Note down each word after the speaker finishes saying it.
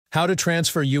How to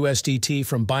transfer USDT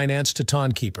from Binance to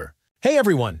Tonkeeper. Hey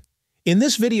everyone! In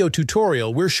this video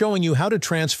tutorial, we're showing you how to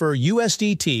transfer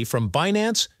USDT from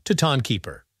Binance to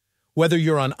Tonkeeper. Whether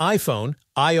you're on iPhone,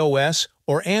 iOS,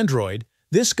 or Android,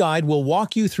 this guide will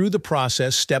walk you through the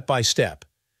process step by step.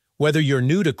 Whether you're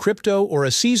new to crypto or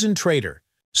a seasoned trader.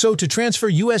 So to transfer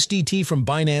USDT from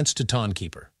Binance to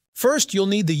Tonkeeper. First, you'll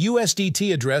need the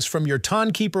USDT address from your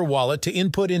Tonkeeper wallet to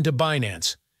input into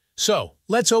Binance. So,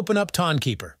 let's open up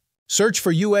Tonkeeper. Search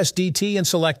for USDT and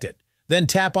select it, then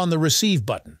tap on the Receive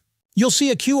button. You'll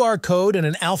see a QR code and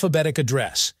an alphabetic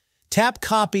address. Tap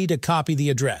Copy to copy the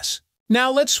address.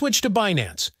 Now let's switch to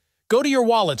Binance. Go to your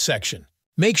Wallet section.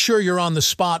 Make sure you're on the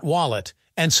Spot wallet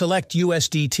and select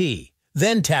USDT.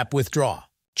 Then tap Withdraw.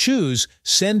 Choose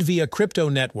Send via Crypto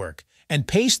Network and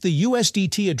paste the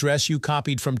USDT address you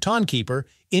copied from Tonkeeper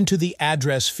into the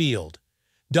Address field.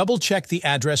 Double-check the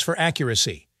address for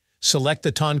accuracy. Select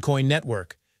the Toncoin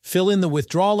network. Fill in the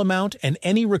withdrawal amount and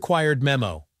any required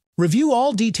memo. Review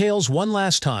all details one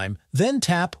last time, then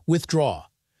tap Withdraw.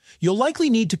 You'll likely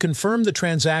need to confirm the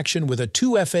transaction with a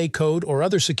 2FA code or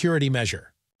other security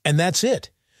measure. And that's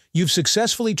it. You've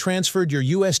successfully transferred your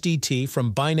USDT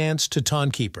from Binance to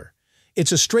Tonkeeper.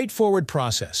 It's a straightforward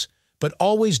process, but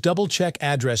always double-check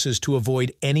addresses to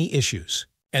avoid any issues.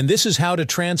 And this is how to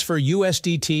transfer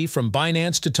USDT from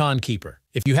Binance to Tonkeeper.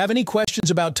 If you have any questions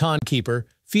about Tonkeeper,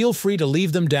 feel free to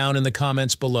leave them down in the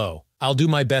comments below. I'll do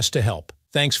my best to help.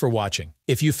 Thanks for watching.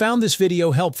 If you found this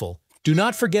video helpful, do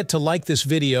not forget to like this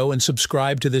video and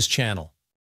subscribe to this channel.